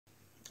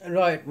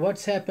Right,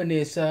 what's happened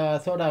is I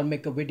thought I'll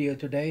make a video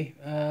today.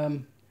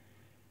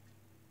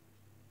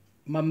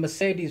 My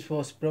Mercedes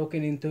was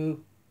broken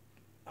into.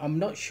 I'm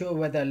not sure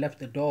whether I left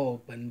the door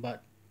open,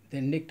 but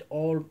they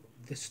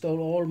stole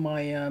all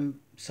my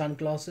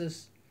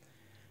sunglasses.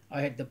 I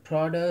had the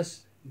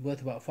Pradas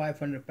worth about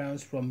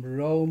 £500 from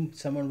Rome.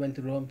 Someone went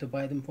to Rome to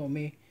buy them for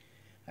me.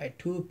 I had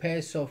two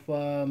pairs of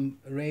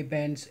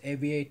Ray-Bans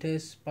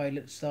Aviators,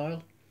 pilot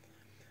style.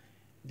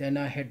 Then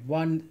I had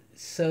one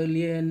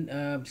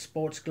Cerulean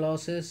sports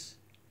glasses.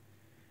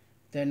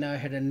 Then I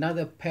had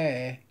another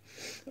pair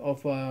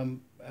of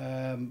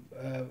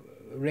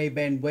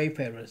Ray-Ban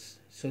Wayfarers.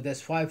 So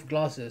there's five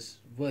glasses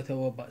worth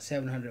over about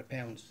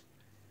 £700.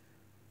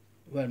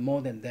 Well,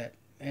 more than that.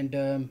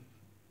 And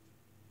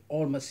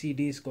all my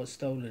CDs got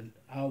stolen.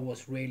 I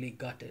was really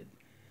gutted.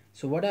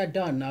 So what I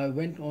done, I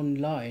went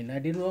online. I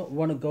didn't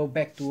want to go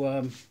back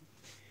to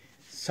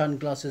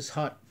Sunglasses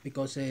Hut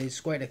because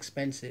it's quite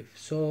expensive.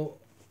 So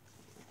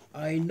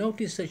I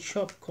noticed a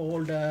shop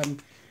called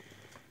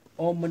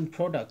Omen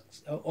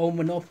Optics on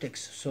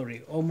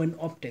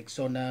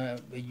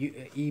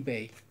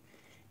eBay,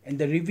 and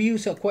the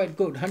reviews are quite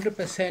good.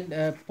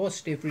 100%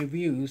 positive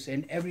reviews,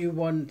 and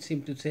everyone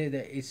seemed to say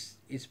that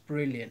it's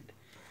brilliant.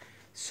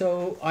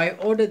 So I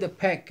ordered the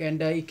pack,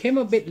 and it came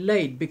a bit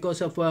late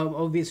because of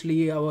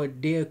obviously our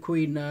dear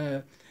queen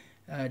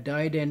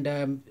died,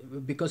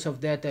 and because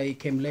of that it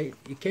came late.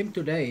 It came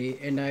today,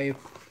 and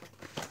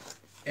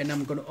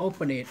I'm gonna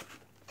open it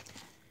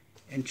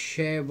and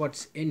share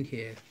what's in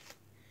here.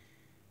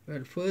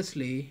 Well,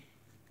 firstly,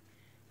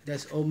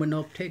 there's Omen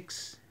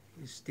Optics.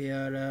 They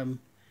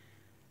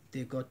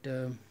got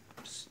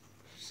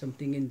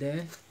something in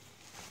there,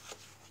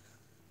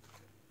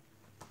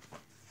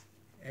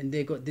 and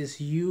they got this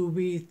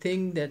UV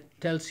thing that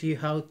tells you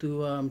how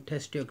to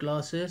test your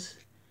glasses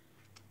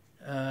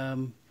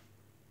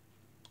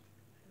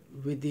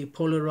with the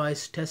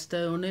polarized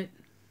tester on it.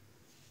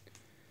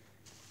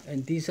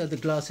 And these are the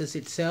glasses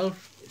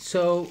itself.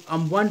 So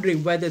I'm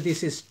wondering whether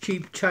this is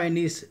cheap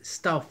Chinese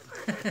stuff.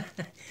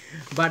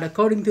 But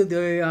according to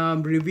the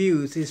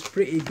reviews, it's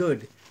pretty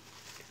good.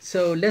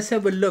 So let's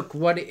have a look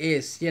what it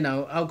is. You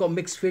know, I've got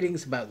mixed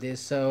feelings about this.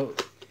 So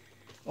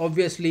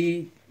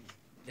obviously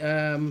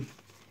I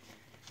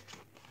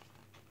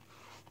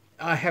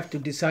have to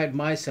decide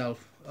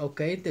myself.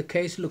 Okay, the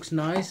case looks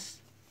nice.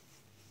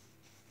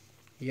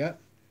 Yep,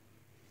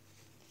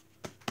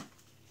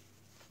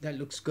 that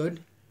looks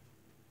good.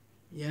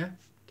 Yeah,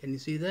 can you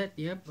see that?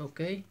 Yep,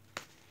 okay.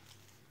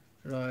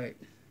 Right.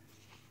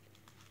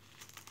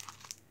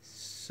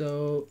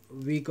 So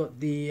we got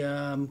the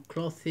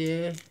cloth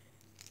here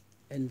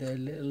and the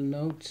little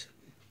notes.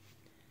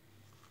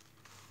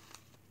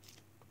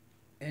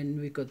 And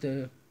we got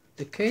the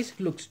case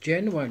looks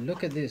genuine.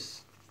 Look at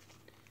this.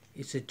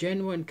 It's a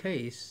genuine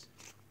case.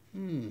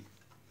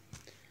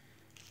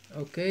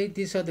 Okay,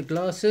 these are the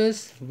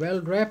glasses,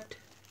 well wrapped.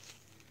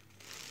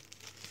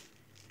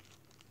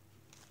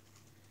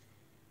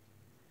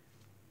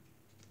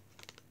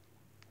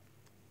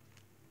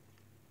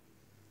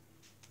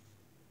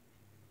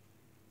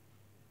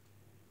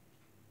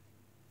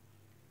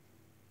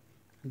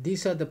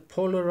 These are the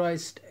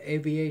polarized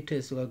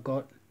aviators I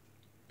got.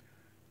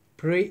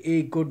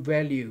 Pretty good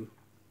value.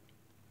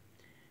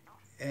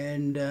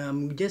 And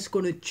I'm just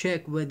going to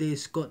check whether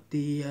it's got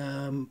the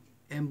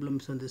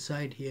emblems on the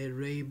side here.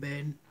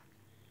 Ray-Ban.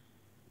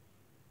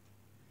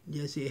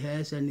 Yes, it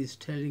has, and it's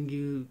telling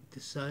you the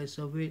size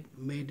of it.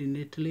 Made in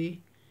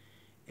Italy.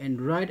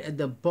 And right at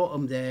the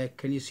bottom there,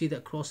 can you see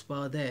that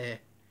crossbar there?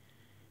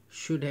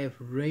 Should have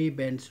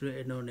Ray-Bans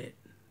written on it.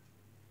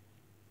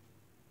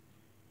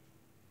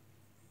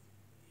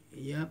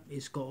 Yep,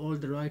 it's got all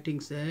the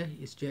writings there.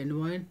 It's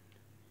genuine.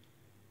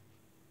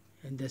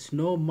 And there's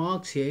no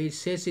marks here. It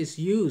says it's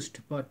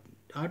used, but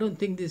I don't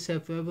think this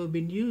have ever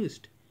been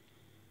used.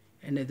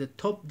 And at the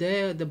top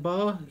there, at the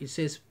bar, it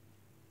says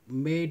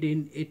made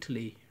in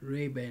Italy,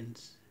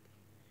 Ray-Bans.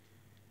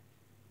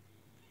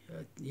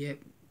 Yep.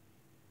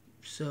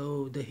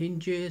 So the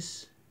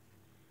hinges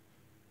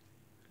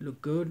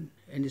look good,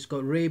 and it's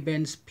got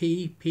Ray-Bans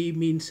P. P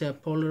means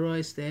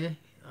polarized there.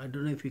 I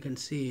don't know if you can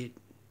see it.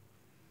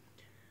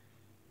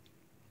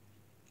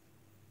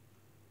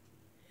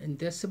 And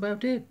that's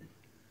about it.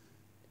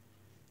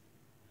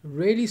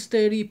 Really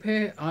sturdy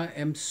pair. I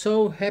am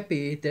so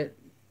happy that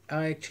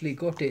I actually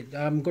got it.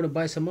 I'm going to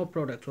buy some more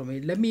product from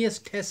it. Let me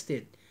just test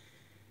it.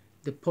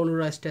 The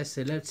polarized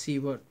tester. Let's see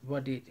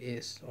what it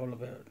is all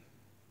about.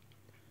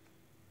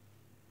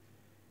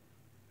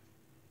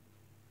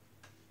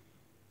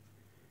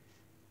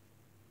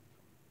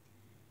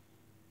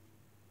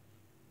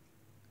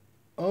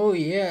 Oh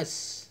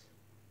yes.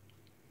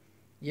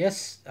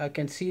 Yes, I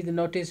can see the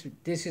notice.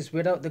 This is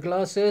without the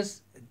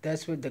glasses.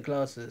 That's with the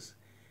glasses.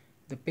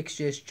 The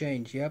pictures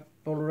change. Yep,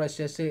 polarized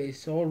tester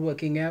is all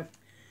working out.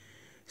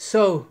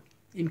 So,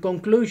 in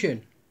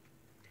conclusion,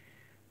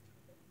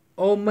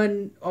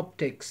 Omen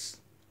Optics,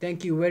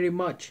 thank you very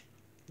much.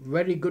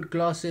 Very good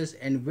glasses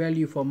and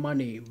value for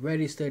money.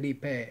 Very sturdy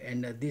pair,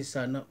 and these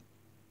are not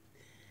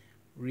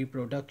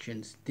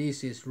reproductions.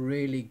 This is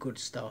really good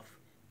stuff.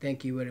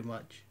 Thank you very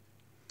much.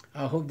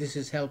 I hope this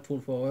is helpful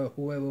for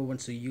whoever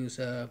wants to use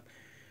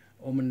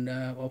Omen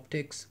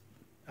Optics.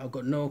 I've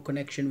got no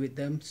connection with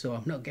them, so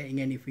I'm not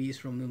getting any fees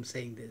from them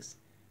saying this.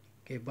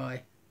 Okay,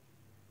 bye.